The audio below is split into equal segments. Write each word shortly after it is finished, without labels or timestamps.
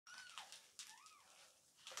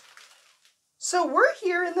So we're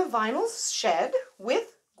here in the vinyl shed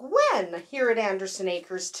with Gwen here at Anderson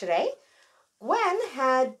Acres today. Gwen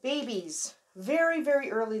had babies very, very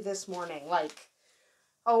early this morning. It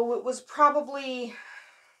was probably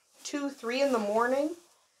 2, 3 in the morning.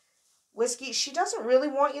 Whiskey, she doesn't really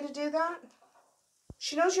want you to do that.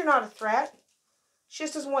 She knows you're not a threat. She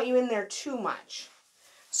just doesn't want you in there too much.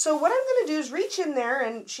 So what I'm going to do is reach in there,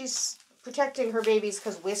 and she's protecting her babies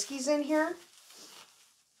because Whiskey's in here.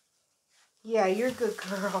 Yeah, you're a good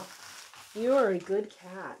girl. You're a good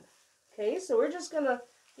cat. Okay, so we're just going to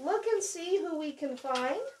look and see who we can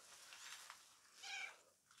find.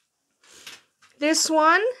 This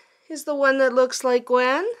one is the one that looks like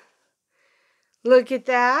Gwen. Look at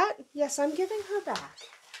that. Yes, I'm giving her back.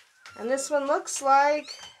 And this one looks like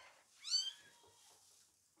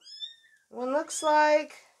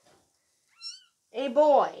a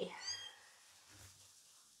boy.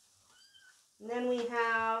 And then we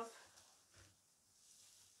have,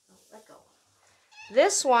 let go.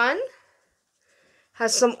 This one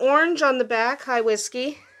has some orange on the back. Hi,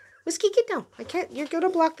 Whiskey. Whiskey, get down. I can't, you're going to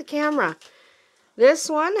block the camera. This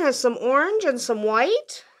one has some orange and some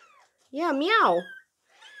white. Yeah, meow.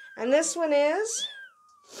 And this one is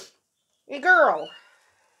a girl.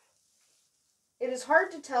 It is hard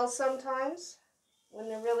to tell sometimes when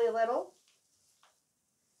they're really little.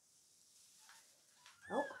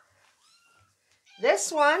 Oh. This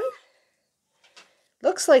one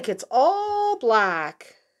looks like it's all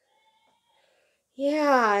black.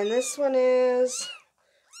 Yeah, and this one is,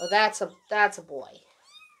 oh, that's a boy.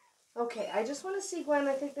 Okay, I just want to see, Gwen,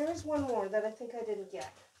 I think there is one more that I think I didn't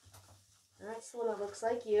get. That's the one that looks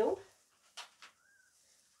like you.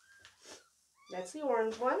 That's the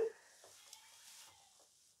orange one.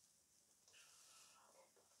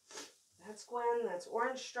 That's Gwen, that's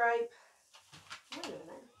orange stripe. Wait a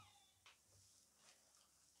minute.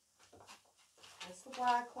 That's the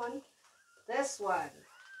black one. This one.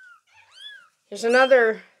 Here's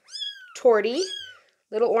another tortie.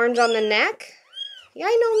 Little orange on the neck. Yeah,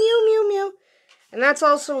 I know, mew, mew, mew. And that's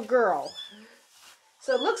also a girl.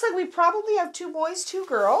 So it looks like we probably have 2 boys, 2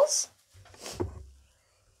 girls.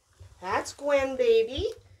 That's Gwen, baby.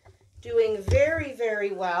 Doing very,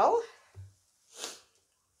 very well.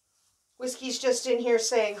 Whiskey's just in here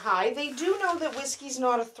saying hi. They do know that Whiskey's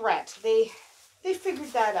not a threat. They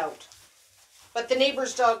figured that out. But the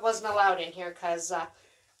neighbor's dog wasn't allowed in here because the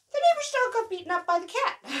neighbor's dog got beaten up by the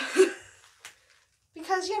cat.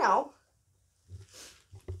 Because, you know.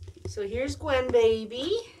 So here's Gwen, baby.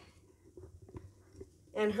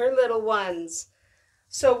 And her little ones.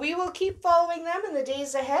 So we will keep following them in the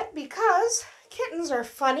days ahead because kittens are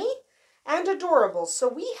funny and adorable. So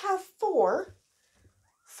we have 4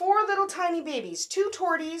 little tiny babies. 2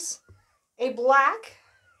 torties, a black,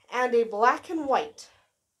 and a black and white.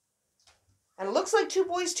 And it looks like 2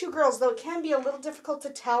 boys, 2 girls, though it can be a little difficult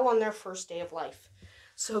to tell on their first day of life.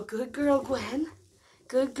 So good girl, Gwen.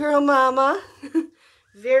 Good girl, Mama.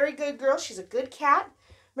 Very good girl. She's a good cat.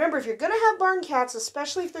 Remember, if you're going to have barn cats,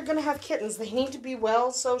 especially if they're going to have kittens, they need to be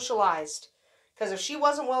well socialized. Because if she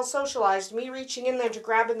wasn't well socialized, me reaching in there to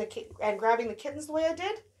grabbing the kittens the way I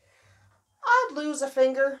did, I'd lose a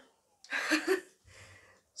finger.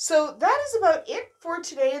 So that is about it for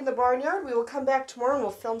today in the barnyard. We will come back tomorrow and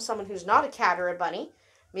we'll film someone who's not a cat or a bunny.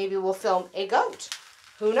 Maybe we'll film a goat.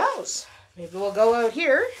 Who knows? Maybe we'll go out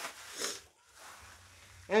here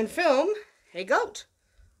and film a goat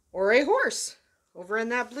or a horse over in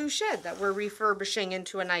that blue shed that we're refurbishing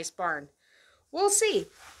into a nice barn. We'll see.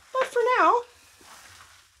 But for now,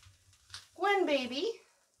 Gwen baby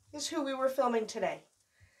is who we were filming today.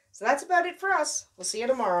 So that's about it for us. We'll see you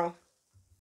tomorrow.